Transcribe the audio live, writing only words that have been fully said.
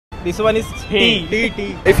This one is T.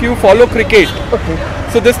 T. If you follow cricket,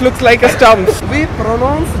 so this looks like a stump. We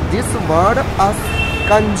pronounce this word as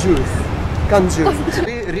conjuice.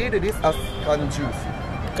 We read this as conjuice.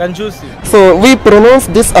 Conjuice. So we pronounce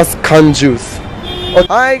this as conjuice.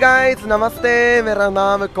 Hi guys, नमस्ते. मेरा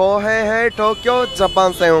नाम कोहे है, Tokyo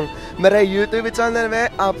Japan से हूँ. मेरे YouTube channel में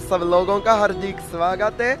आप सब लोगों का हार्दिक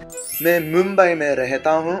स्वागत है. मैं मुंबई में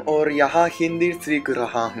रहता हूँ और यहाँ हिंदी सीख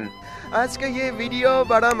रहा हूँ. आज का ये वीडियो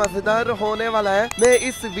बड़ा मजेदार होने वाला है. मैं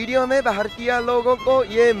इस वीडियो में भारतीय लोगों को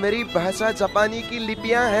ये मेरी भाषा जापानी की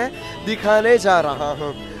लिपियाँ हैं दिखाने जा रहा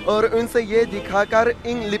हूँ और उनसे ये दिखाकर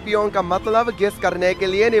इन लिपियों का मतलब गेस करने के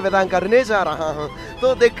लिए निवेदन करने जा रहा हूँ.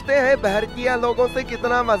 तो देखते हैं भारतीय लोगों से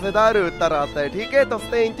कितना मजेदार उत्तर आता है. ठीक है, तो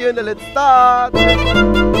स्टे ट्यून्ड, लेट्स स्टार्ट.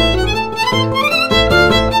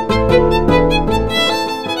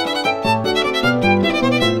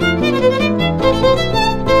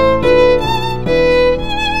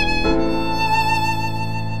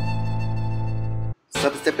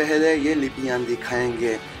 सबसे पहले ये लिपियां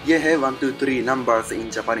दिखाएंगे. ये है 1 2 3 numbers in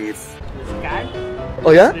Japanese. Cat.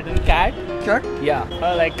 Oh yeah? Written cat. Cat? Yeah.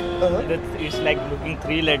 It's like looking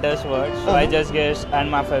 3 letters words. So I just guessed, and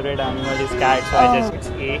my favorite animal is cat. So I just it's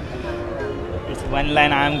A. It's one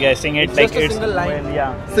line. I'm guessing it. It's like just a it's single line. Well,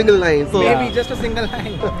 yeah. Single line. So Maybe just a single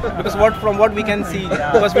line. Because from what we can see,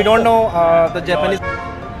 because we don't know the Japanese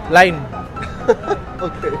line.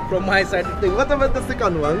 okay. From my side. What about the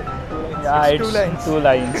second one? Yeah, it's 2 lines. 2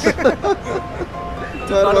 lines.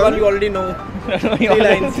 Third one you already know. 3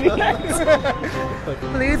 lines.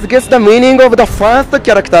 Please guess the meaning of the first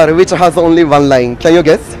character, which has only 1 line. Can you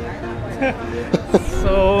guess?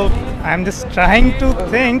 So I'm just trying to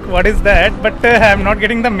think what is that, but I'm not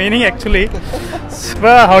getting the meaning actually.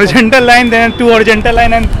 So, horizontal line, then 2 horizontal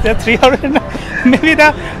line, and 3 horizontal. Maybe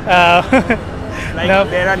the.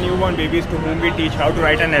 There are newborn babies to whom we teach how to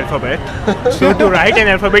write an alphabet. So to write an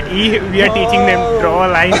alphabet E, we are teaching them draw a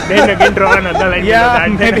line, then again draw another line below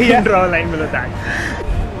that, then again draw a line below that.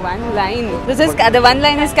 One line. This is the one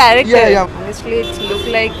line is character. Yeah. Honestly, it look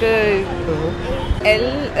like L,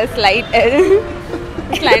 a slight L,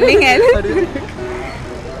 climbing L.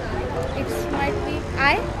 It might be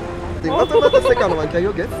I. What about the second one? Can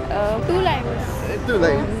you guess? 2 lines. 2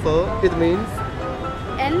 lines. So it means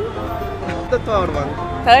L. the third one.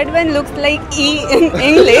 Third one looks like E in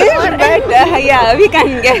English, but yeah, we can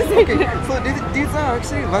guess. Okay. So these are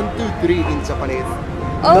actually 1 2 3 in Japanese.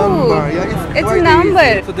 Oh, Number. Yeah, it's quite number.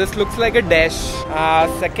 easy. So this looks like a dash.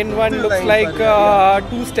 Second one 2 looks lines like are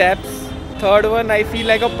 2 steps. Third one I feel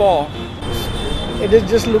like a paw. It is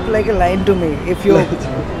just look like a line to me. If you're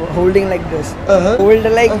holding like this,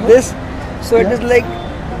 hold like this, so it is like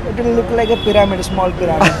it will look like a pyramid, a small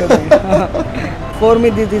pyramid to me. For me,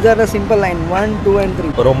 these are the simple line 1, 2, and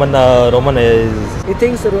 3. Roman is. He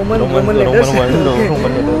thinks Roman letters. Roman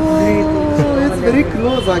letters. So it's very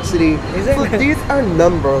close actually. Is it? So these are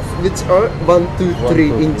numbers which are 1 2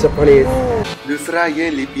 3 in Japanese. दूसरा ये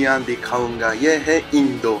लिपियां दिखाऊंगा. ये है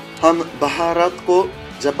Indo. हम भारत को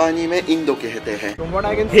जापानी में Indo कहते हैं. From what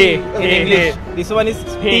I can see in English, this one is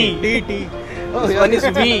T. This one is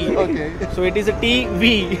V. Okay. So it is a T V.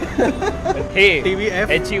 Hey, TVF.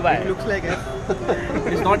 HEY. It looks like F.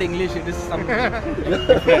 It is not English. It is something.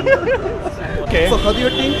 Okay. So how do you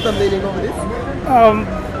think the meaning of this?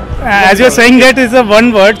 As you're saying that is a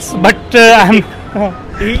one words, but I'm.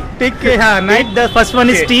 Night. The first one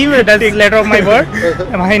is T. That's the letter of my word,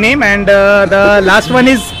 my name, and the last one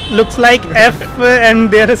is looks like F,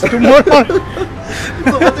 and there is 2 more.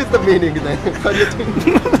 So what is the meaning then? How do you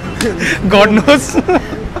think? God knows.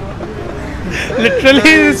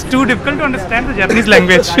 Literally, it's too difficult to understand the Japanese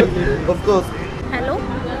language. Of course. Hello.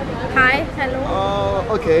 Hi. Hello.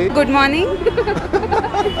 Okay. Good morning.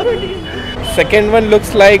 Second one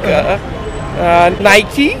looks like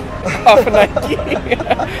Nike. Of Nike.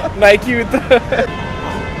 Nike with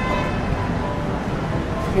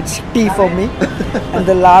It's T for me, and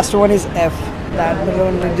the last one is F. That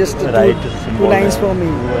one is just two lines for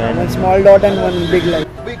me. One small dot and one big line.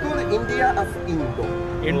 We call India as Indo.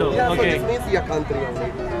 Indo. Yeah, Okay. so this means your country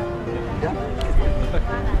only. Yeah.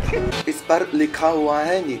 इस पर लिखा हुआ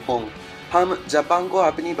है निहोंग. हम Japan को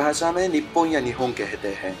अपनी भाषा में निप्पोन या निहोंग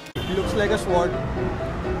कहते हैं. It looks like a sword.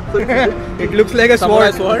 It looks like a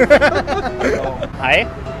sword. Hi.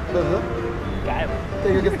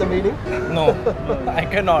 Can you guess the meaning? No, I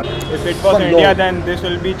cannot. If it was India, then this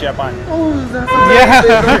will be Japan. Oh, that's yeah.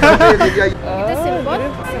 It's a symbol.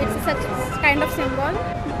 It's such kind of symbol.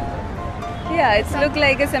 Yeah, it's look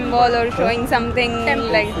like a symbol or showing something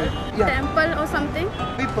like. Temple or something.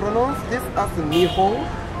 We pronounce this as Nihon,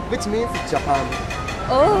 which means Japan.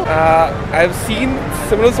 Oh. I've seen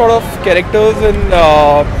similar sort of characters in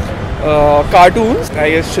cartoons. I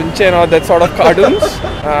guess Shinchan or that sort of cartoons.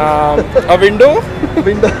 A window,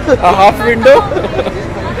 a half window.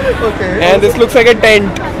 Okay. And this looks like a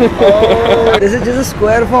tent. Oh, this is just a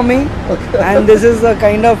square for me, and this is a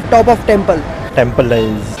kind of top of temple. Temple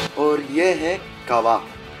is. और ये है कावा.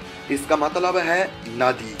 इसका मतलब है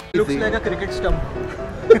नदी. Looks like a cricket stump.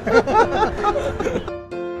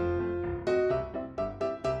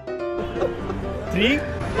 Three.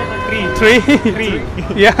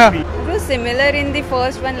 Yeah. It was similar in the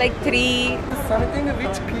first one, like 3. Something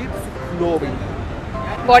which keeps flowing.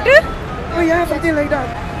 Water? Oh yeah, something like that.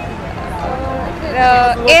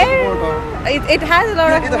 Air? It has a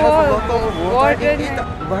lot It of has a lot of water. in it.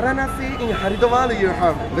 Varanasi in Haridwar you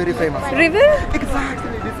have very famous. River?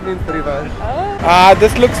 Exactly, this means river.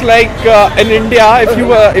 This looks like in India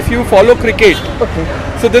if you follow cricket. Okay.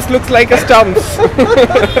 So this looks like a stumps.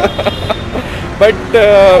 But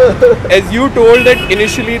as you told that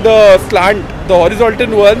initially the slant, the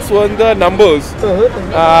horizontal ones were the numbers.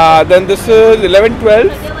 Then this is 11,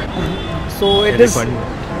 12. So it is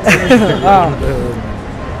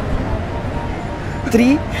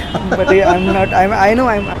 3, but I'm not. I know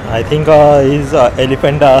I'm. I think is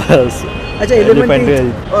elephant. Elephant.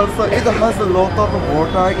 Also, it has a lot of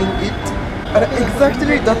water in it. And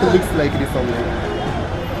exactly that looks like this only.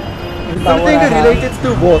 Something related to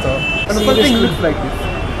water. And something looks like this.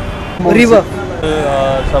 River.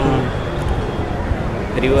 Some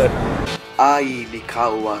river. आई लिखा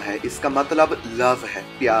हुआ है, इसका मतलब love है,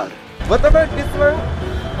 प्यार. What about this one?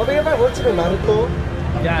 Have you ever watched Naruto?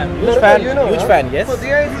 Yeah, Naruto, huge fan, yes. So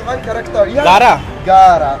there is one character. Yeah.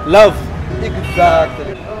 Gaara. Love.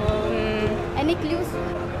 Exactly. Any clues?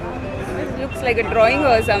 It looks like a drawing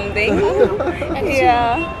or something.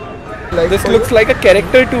 Yeah. Like This looks like a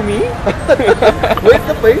character to me. Where's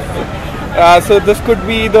the face? So this could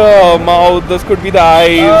be the mouth, this could be the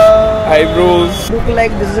eyes, eyebrows. Look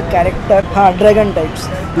like this is a character. Dragon types.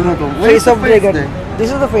 Face of dragon.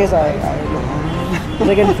 This is the face I know.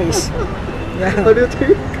 Dragon face. What do you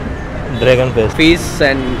think? Dragon face. Face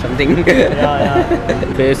and something.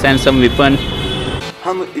 Face and some weapon.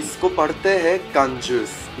 हम इसको पढ़ते हैं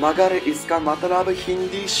कंजूस, मगर इसका मतलब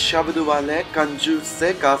हिंदी शब्द वाले कंजूस से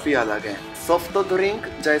काफी अलग है. सॉफ्ट ड्रिंक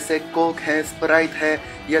जैसे कोक है, स्प्राइट है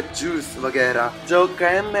या जूस वगैरह जो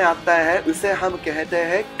कैन में आता है उसे हम कहते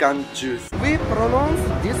हैं कंजूस. We pronounce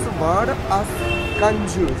this word as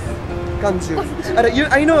कंजूस. Conjuice.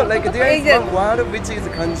 I know, like there is one word which is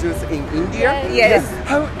conjuice in India. Yes.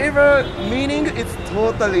 However, meaning is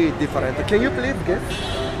totally different. Can you please guess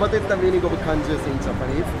what is the meaning of conjuice in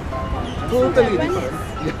Japanese? Totally different.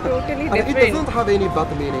 Totally And it different. doesn't have any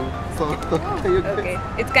bad meaning. So can you guess? Okay.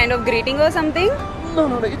 It's kind of greeting or something? No,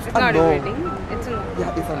 it's It's a not a no. greeting. It's a no.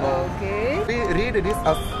 Yeah, it's a no. Okay. We read this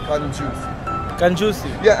as conjuice. Conjuice.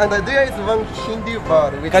 Yeah, and there is one Hindi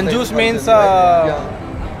word which Conjuice says means, right? Yeah.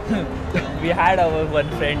 We had our one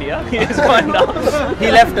friend here. He is gone now. He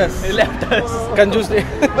left us. Conjuice.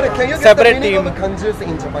 But can you get Separate the meaning team. of conjuice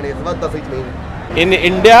in Japanese? What does it mean? In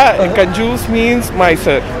India, conjuice means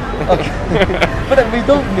miser. But we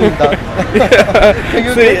don't mean that. Can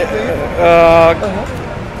you See, guess, please?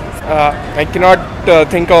 I cannot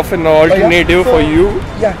think of an alternative So, for you.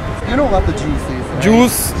 Yeah, you know what the juice is, right?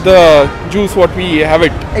 The juice what we have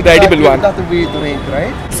it, the edible one. That we drink,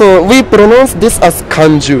 right? So we pronounce this as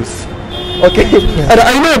conjuice. Okay, and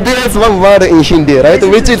I know there is one word in Hindi, right,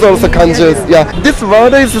 which is also conjuice. Yeah, this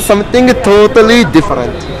word is something totally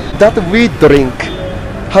different that we drink.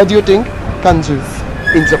 How do you think conjuice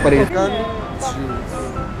in Japanese? Conjuice.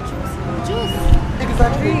 Juice.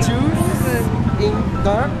 Exactly, juice in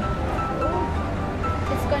the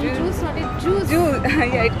It's conjuice, not a juice. Juice.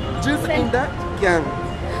 Yeah. juice in the can.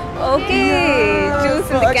 Okay. Yeah, Juice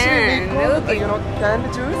so in the actually can. we call, Okay. canned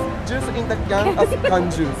juice in the can as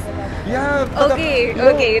conjuice. Yeah. but Okay. no,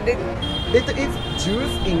 Okay. It is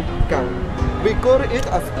juice in can. We call it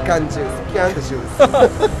as canned juice.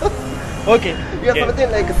 Okay. Yeah, something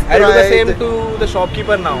like I'll do the Sprite. same to the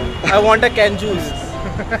shopkeeper now. I want a can juice.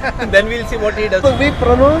 Then we'll see what he does. So we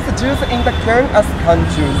pronounce juice in the can as can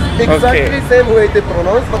juice. Exactly same way they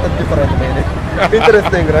pronounce, but a different meaning.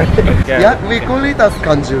 Interesting, right? Yeah, we call it as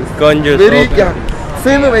can juice. Conjuice. Very Okay. yeah.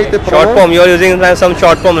 Same way they pronounce. Short form. You are using some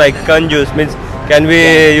short form like conjuice. Means can we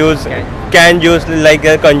use can juice like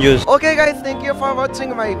a conjuice? Okay guys, thank you for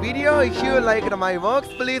watching my video. If you liked my works,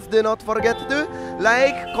 please do not forget to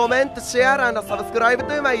like, comment, share and subscribe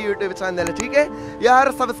to my YouTube channel. ठीक है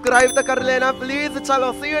यार, subscribe तो कर लेना please.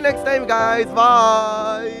 चलो, see you next time guys.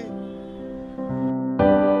 Bye.